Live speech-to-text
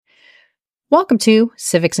Welcome to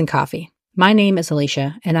Civics and Coffee. My name is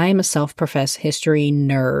Alicia, and I am a self-professed history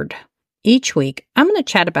nerd. Each week, I'm going to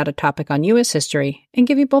chat about a topic on U.S. history and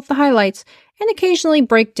give you both the highlights and occasionally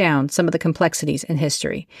break down some of the complexities in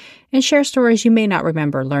history and share stories you may not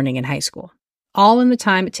remember learning in high school, all in the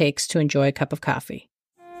time it takes to enjoy a cup of coffee.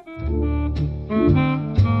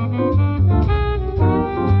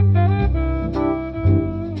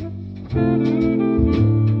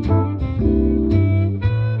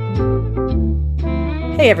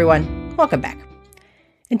 Hey everyone, welcome back.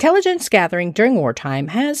 Intelligence gathering during wartime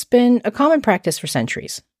has been a common practice for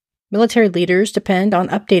centuries. Military leaders depend on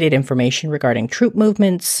updated information regarding troop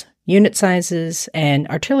movements, unit sizes, and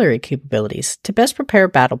artillery capabilities to best prepare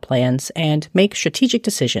battle plans and make strategic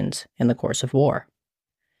decisions in the course of war.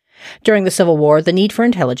 During the Civil War, the need for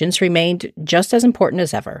intelligence remained just as important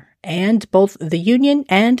as ever, and both the Union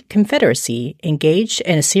and Confederacy engaged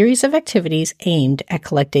in a series of activities aimed at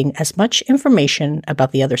collecting as much information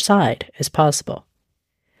about the other side as possible.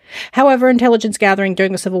 However, intelligence gathering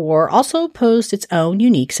during the Civil War also posed its own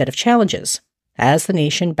unique set of challenges, as the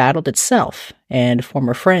nation battled itself and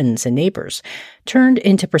former friends and neighbors turned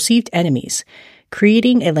into perceived enemies,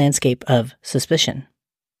 creating a landscape of suspicion.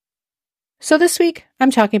 So this week, I'm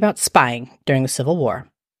talking about spying during the Civil War.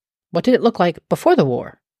 What did it look like before the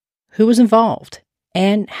war? Who was involved?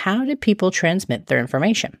 And how did people transmit their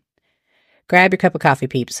information? Grab your cup of coffee,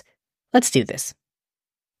 peeps. Let's do this.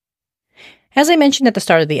 As I mentioned at the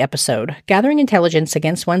start of the episode, gathering intelligence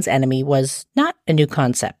against one's enemy was not a new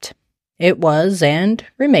concept. It was and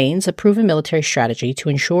remains a proven military strategy to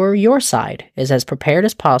ensure your side is as prepared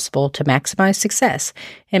as possible to maximize success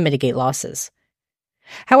and mitigate losses.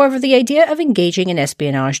 However, the idea of engaging in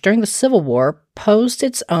espionage during the Civil War posed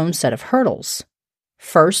its own set of hurdles.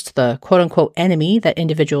 First, the quote-unquote enemy that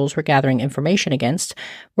individuals were gathering information against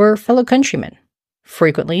were fellow countrymen,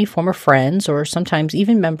 frequently former friends or sometimes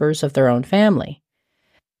even members of their own family.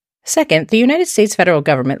 Second, the United States federal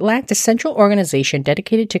government lacked a central organization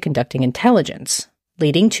dedicated to conducting intelligence,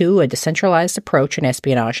 leading to a decentralized approach in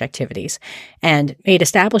espionage activities, and made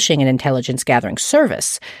establishing an intelligence gathering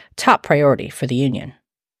service top priority for the Union.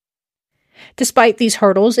 Despite these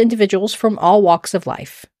hurdles, individuals from all walks of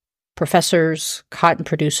life, professors, cotton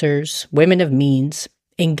producers, women of means,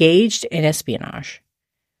 engaged in espionage.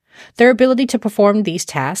 Their ability to perform these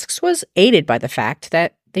tasks was aided by the fact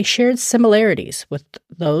that they shared similarities with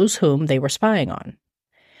those whom they were spying on.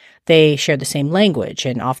 They shared the same language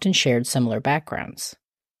and often shared similar backgrounds.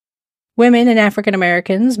 Women and African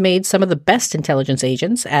Americans made some of the best intelligence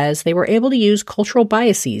agents as they were able to use cultural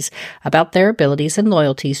biases about their abilities and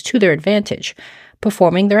loyalties to their advantage,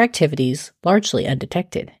 performing their activities largely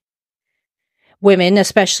undetected. Women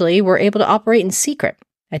especially were able to operate in secret,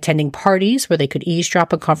 attending parties where they could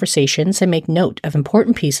eavesdrop on conversations and make note of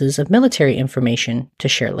important pieces of military information to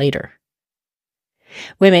share later.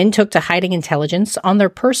 Women took to hiding intelligence on their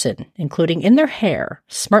person, including in their hair,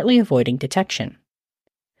 smartly avoiding detection.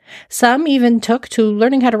 Some even took to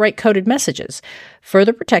learning how to write coded messages,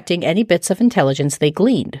 further protecting any bits of intelligence they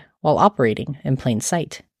gleaned while operating in plain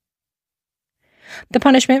sight. The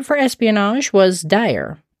punishment for espionage was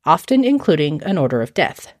dire, often including an order of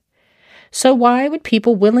death. So why would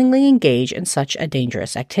people willingly engage in such a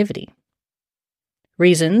dangerous activity?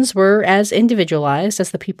 Reasons were as individualized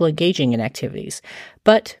as the people engaging in activities,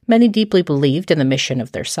 but many deeply believed in the mission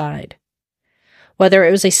of their side. Whether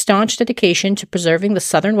it was a staunch dedication to preserving the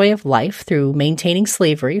Southern way of life through maintaining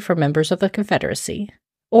slavery for members of the Confederacy,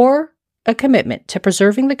 or a commitment to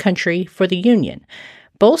preserving the country for the Union,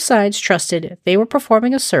 both sides trusted they were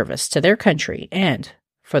performing a service to their country and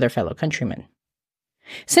for their fellow countrymen.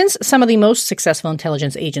 Since some of the most successful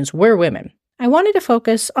intelligence agents were women, I wanted to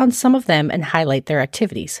focus on some of them and highlight their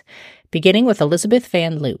activities, beginning with Elizabeth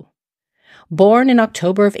Van Lew. Born in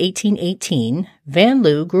October of 1818, Van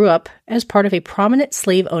Lew grew up as part of a prominent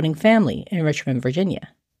slave-owning family in Richmond, Virginia.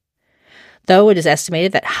 Though it is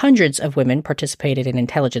estimated that hundreds of women participated in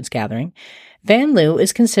intelligence gathering, Van Lew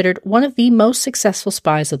is considered one of the most successful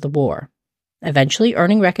spies of the war, eventually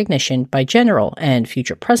earning recognition by General and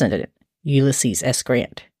future President Ulysses S.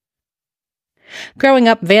 Grant. Growing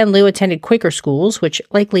up, Van Lew attended Quaker schools, which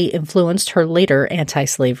likely influenced her later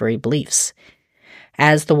anti-slavery beliefs.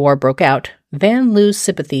 As the war broke out, Van Lew's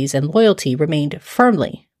sympathies and loyalty remained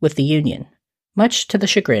firmly with the Union, much to the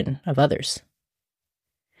chagrin of others.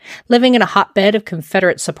 Living in a hotbed of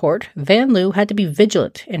Confederate support, Van Lew had to be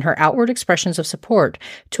vigilant in her outward expressions of support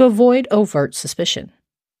to avoid overt suspicion.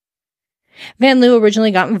 Van Lew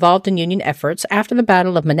originally got involved in Union efforts after the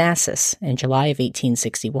Battle of Manassas in July of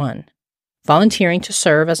 1861, volunteering to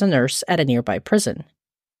serve as a nurse at a nearby prison.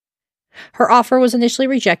 Her offer was initially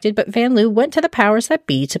rejected, but Van Loo went to the powers that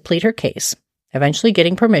be to plead her case, eventually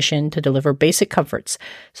getting permission to deliver basic comforts,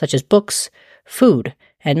 such as books, food,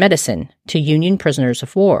 and medicine, to Union prisoners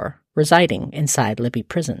of war residing inside Libby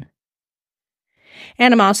Prison.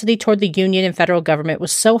 Animosity toward the Union and federal government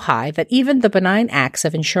was so high that even the benign acts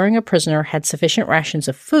of ensuring a prisoner had sufficient rations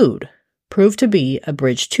of food proved to be a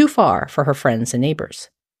bridge too far for her friends and neighbors.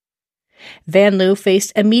 Van Loo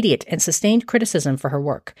faced immediate and sustained criticism for her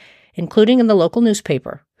work, including in the local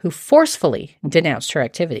newspaper, who forcefully denounced her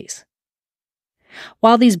activities.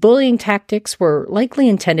 While these bullying tactics were likely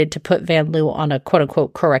intended to put Van Loo on a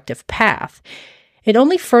quote-unquote corrective path, it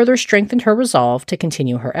only further strengthened her resolve to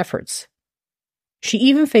continue her efforts. She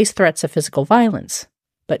even faced threats of physical violence,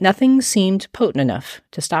 but nothing seemed potent enough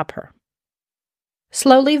to stop her.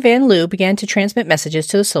 Slowly, Van Loo began to transmit messages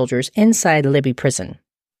to the soldiers inside Libby Prison,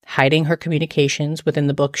 hiding her communications within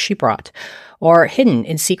the books she brought, or hidden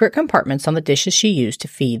in secret compartments on the dishes she used to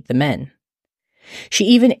feed the men. She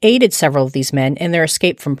even aided several of these men in their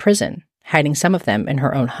escape from prison, hiding some of them in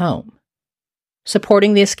her own home.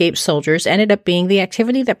 Supporting the escaped soldiers ended up being the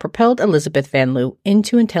activity that propelled Elizabeth Van Loo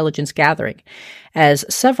into intelligence gathering, as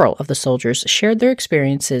several of the soldiers shared their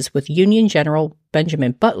experiences with Union General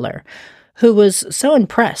Benjamin Butler, who was so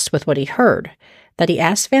impressed with what he heard that he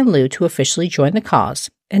asked Van Loo to officially join the cause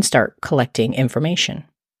and start collecting information.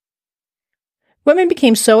 Women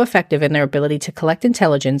became so effective in their ability to collect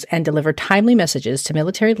intelligence and deliver timely messages to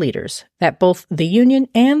military leaders that both the Union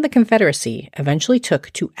and the Confederacy eventually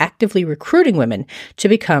took to actively recruiting women to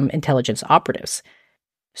become intelligence operatives.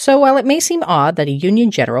 So while it may seem odd that a Union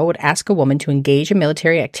general would ask a woman to engage in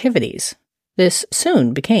military activities, this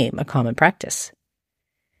soon became a common practice.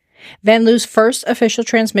 Van Loo's first official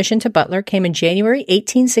transmission to Butler came in January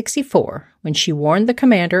 1864, when she warned the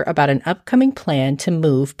commander about an upcoming plan to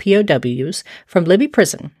move POWs from Libby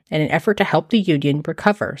Prison in an effort to help the Union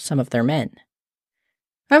recover some of their men.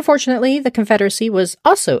 Unfortunately, the Confederacy was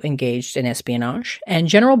also engaged in espionage, and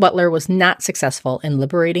General Butler was not successful in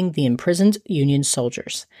liberating the imprisoned Union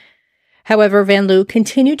soldiers. However, Van Loo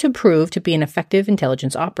continued to prove to be an effective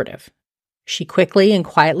intelligence operative. She quickly and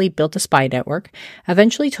quietly built a spy network,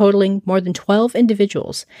 eventually totaling more than 12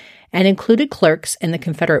 individuals, and included clerks in the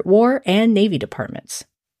Confederate War and Navy departments.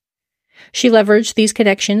 She leveraged these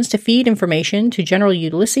connections to feed information to General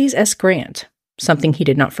Ulysses S. Grant, something he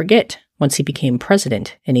did not forget once he became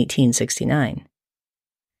president in 1869.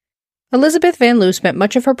 Elizabeth Van Loo spent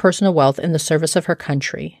much of her personal wealth in the service of her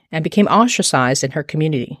country and became ostracized in her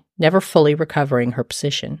community, never fully recovering her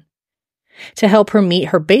position. To help her meet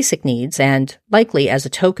her basic needs, and likely as a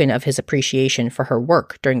token of his appreciation for her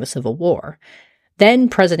work during the Civil War, then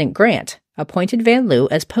President Grant appointed Van Loo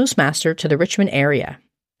as postmaster to the Richmond area,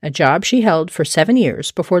 a job she held for 7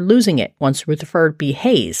 years before losing it once Rutherford B.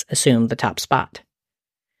 Hayes assumed the top spot.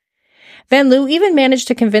 Van Loo even managed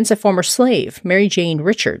to convince a former slave, Mary Jane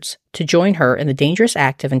Richards, to join her in the dangerous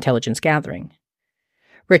act of intelligence gathering.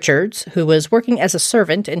 Richards, who was working as a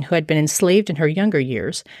servant and who had been enslaved in her younger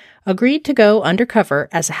years, agreed to go undercover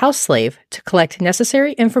as a house slave to collect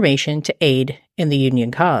necessary information to aid in the Union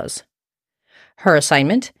cause. Her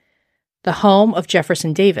assignment? The home of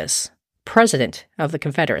Jefferson Davis, President of the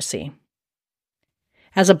Confederacy.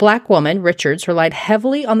 As a black woman, Richards relied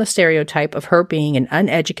heavily on the stereotype of her being an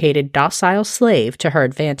uneducated, docile slave to her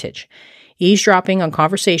advantage, eavesdropping on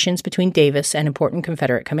conversations between Davis and important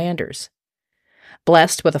Confederate commanders.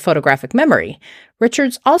 Blessed with a photographic memory,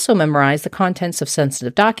 Richards also memorized the contents of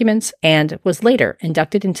sensitive documents and was later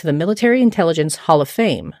inducted into the Military Intelligence Hall of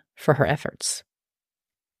Fame for her efforts.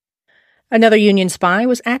 Another Union spy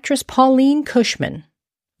was actress Pauline Cushman.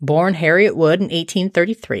 Born Harriet Wood in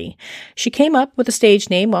 1833, she came up with a stage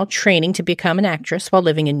name while training to become an actress while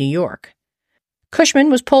living in New York. Cushman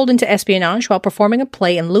was pulled into espionage while performing a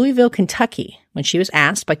play in Louisville, Kentucky, when she was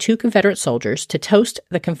asked by 2 Confederate soldiers to toast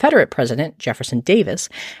the Confederate president, Jefferson Davis,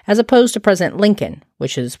 as opposed to President Lincoln,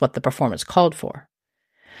 which is what the performance called for.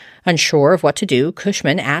 Unsure of what to do,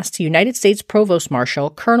 Cushman asked United States Provost Marshal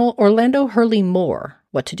Colonel Orlando Hurley Moore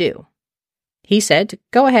what to do. He said to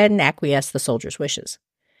go ahead and acquiesce the soldiers' wishes.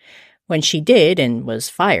 When she did and was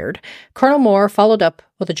fired, Colonel Moore followed up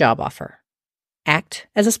with a job offer: act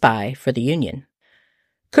as a spy for the Union.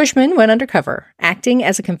 Cushman went undercover, acting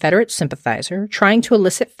as a Confederate sympathizer, trying to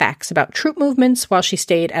elicit facts about troop movements while she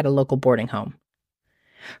stayed at a local boarding home.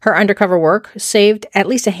 Her undercover work saved at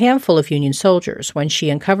least a handful of Union soldiers when she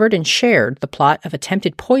uncovered and shared the plot of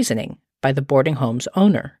attempted poisoning by the boarding home's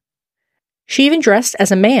owner. She even dressed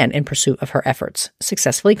as a man in pursuit of her efforts,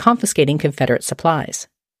 successfully confiscating Confederate supplies.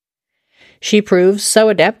 She proved so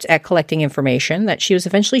adept at collecting information that she was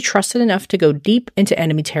eventually trusted enough to go deep into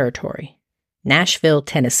enemy territory, Nashville,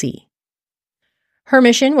 Tennessee. Her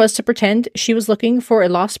mission was to pretend she was looking for a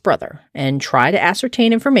lost brother and try to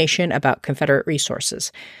ascertain information about Confederate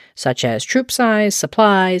resources, such as troop size,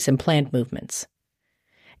 supplies, and planned movements.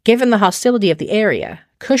 Given the hostility of the area,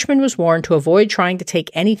 Cushman was warned to avoid trying to take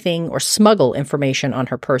anything or smuggle information on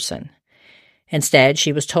her person. Instead,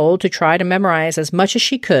 she was told to try to memorize as much as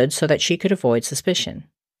she could so that she could avoid suspicion.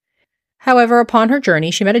 However, upon her journey,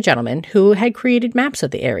 she met a gentleman who had created maps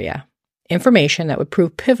of the area, information that would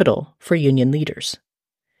prove pivotal for Union leaders.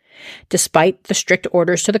 Despite the strict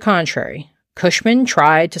orders to the contrary, Cushman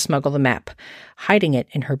tried to smuggle the map, hiding it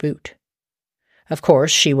in her boot. Of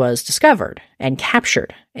course, she was discovered and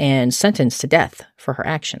captured and sentenced to death for her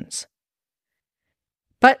actions.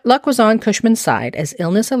 But luck was on Cushman's side as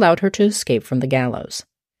illness allowed her to escape from the gallows.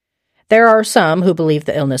 There are some who believe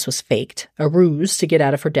the illness was faked, a ruse to get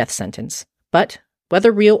out of her death sentence. But,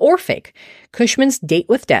 whether real or fake, Cushman's date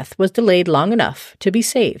with death was delayed long enough to be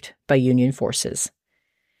saved by Union forces.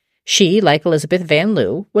 She, like Elizabeth Van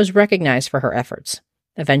Lew, was recognized for her efforts,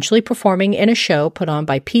 eventually performing in a show put on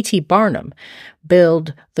by P.T. Barnum,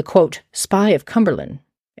 billed the, quote, Spy of Cumberland,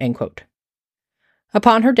 end quote.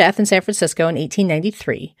 Upon her death in San Francisco in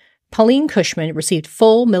 1893, Pauline Cushman received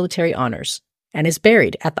full military honors and is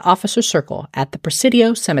buried at the Officers' Circle at the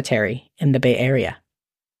Presidio Cemetery in the Bay Area.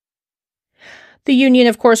 The Union,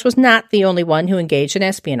 of course, was not the only one who engaged in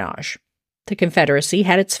espionage. The Confederacy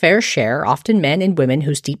had its fair share, often men and women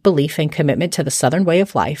whose deep belief and commitment to the Southern way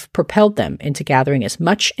of life propelled them into gathering as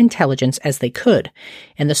much intelligence as they could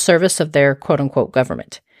in the service of their quote-unquote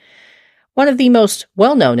government. One of the most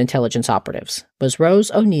well-known intelligence operatives was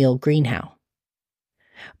Rose O'Neal Greenhow.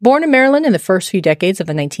 Born in Maryland in the first few decades of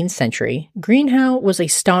the 19th century, Greenhow was a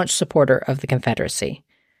staunch supporter of the Confederacy.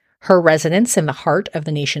 Her residence in the heart of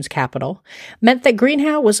the nation's capital meant that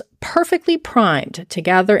Greenhow was perfectly primed to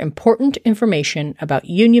gather important information about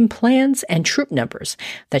Union plans and troop numbers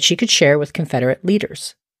that she could share with Confederate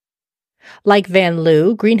leaders. Like Van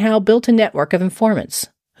Lew, Greenhow built a network of informants,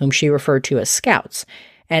 whom she referred to as scouts,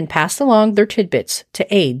 and passed along their tidbits to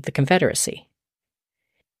aid the Confederacy.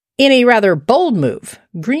 In a rather bold move,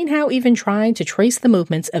 Greenhow even tried to trace the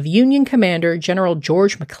movements of Union Commander General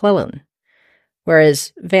George McClellan,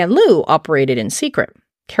 whereas Van Lew operated in secret,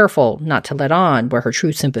 careful not to let on where her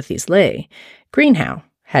true sympathies lay. Greenhow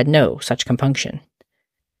had no such compunction.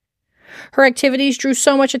 Her activities drew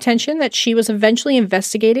so much attention that she was eventually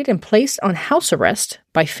investigated and placed on house arrest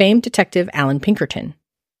by famed detective Allan Pinkerton.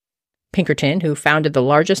 Pinkerton, who founded the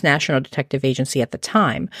largest national detective agency at the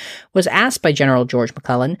time, was asked by General George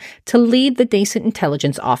McClellan to lead the nascent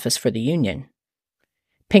intelligence office for the Union.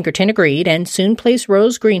 Pinkerton agreed and soon placed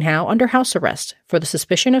Rose Greenhow under house arrest for the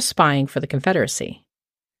suspicion of spying for the Confederacy.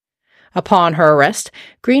 Upon her arrest,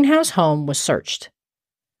 Greenhow's home was searched.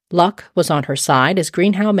 Luck was on her side as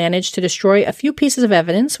Greenhow managed to destroy a few pieces of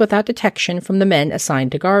evidence without detection from the men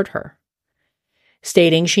assigned to guard her.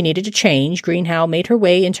 Stating she needed to change, Greenhow made her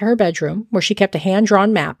way into her bedroom, where she kept a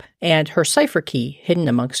hand-drawn map and her cipher key hidden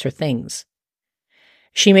amongst her things.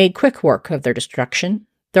 She made quick work of their destruction,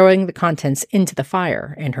 throwing the contents into the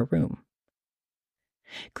fire in her room.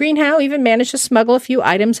 Greenhow even managed to smuggle a few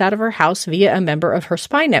items out of her house via a member of her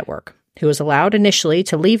spy network, who was allowed initially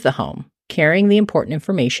to leave the home, carrying the important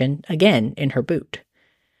information again in her boot.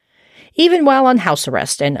 Even while on house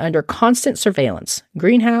arrest and under constant surveillance,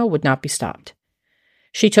 Greenhow would not be stopped.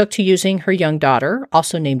 She took to using her young daughter,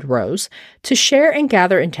 also named Rose, to share and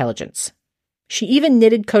gather intelligence. She even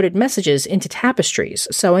knitted coded messages into tapestries,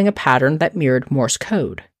 sewing a pattern that mirrored Morse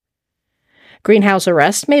code. Greenhow's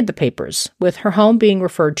arrest made the papers, with her home being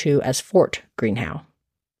referred to as Fort Greenhow.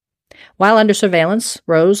 While under surveillance,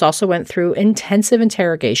 Rose also went through intensive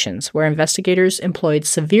interrogations where investigators employed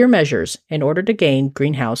severe measures in order to gain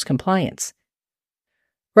Greenhow's compliance.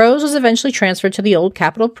 Rose was eventually transferred to the old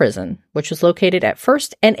Capitol Prison, which was located at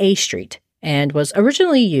 1st and A Street, and was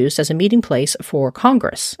originally used as a meeting place for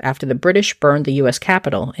Congress after the British burned the U.S.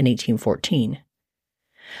 Capitol in 1814.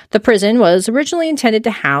 The prison was originally intended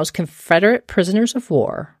to house Confederate prisoners of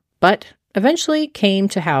war, but eventually came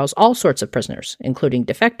to house all sorts of prisoners, including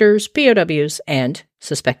defectors, POWs, and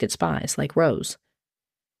suspected spies like Rose.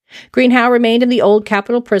 Greenhow remained in the old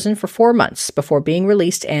Capitol Prison for 4 months before being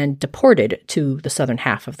released and deported to the southern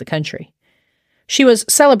half of the country. She was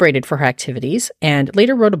celebrated for her activities and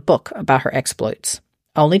later wrote a book about her exploits,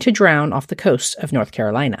 only to drown off the coast of North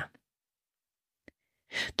Carolina.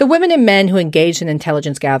 The women and men who engaged in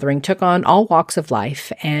intelligence gathering took on all walks of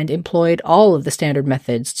life and employed all of the standard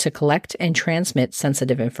methods to collect and transmit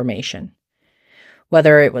sensitive information.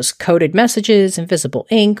 Whether it was coded messages, invisible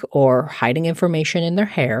ink, or hiding information in their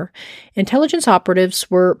hair, intelligence operatives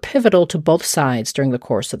were pivotal to both sides during the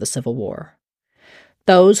course of the Civil War.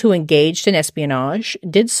 Those who engaged in espionage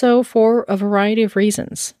did so for a variety of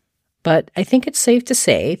reasons, but I think it's safe to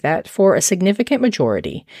say that for a significant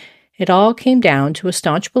majority, it all came down to a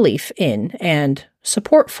staunch belief in and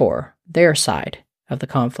support for their side of the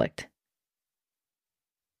conflict.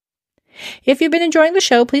 If you've been enjoying the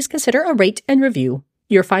show, please consider a rate and review.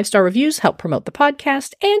 Your 5-star reviews help promote the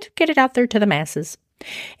podcast and get it out there to the masses.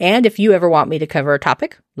 And if you ever want me to cover a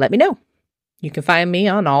topic, let me know. You can find me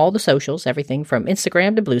on all the socials, everything from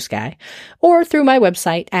Instagram to Blue Sky, or through my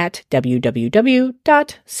website at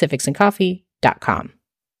www.civicsandcoffee.com.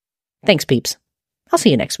 Thanks, peeps. I'll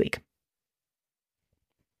see you next week.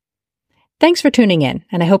 Thanks for tuning in,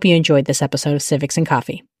 and I hope you enjoyed this episode of Civics and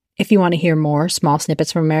Coffee. If you want to hear more small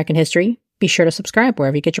snippets from American history, be sure to subscribe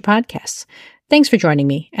wherever you get your podcasts. Thanks for joining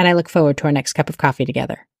me, and I look forward to our next cup of coffee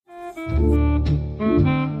together.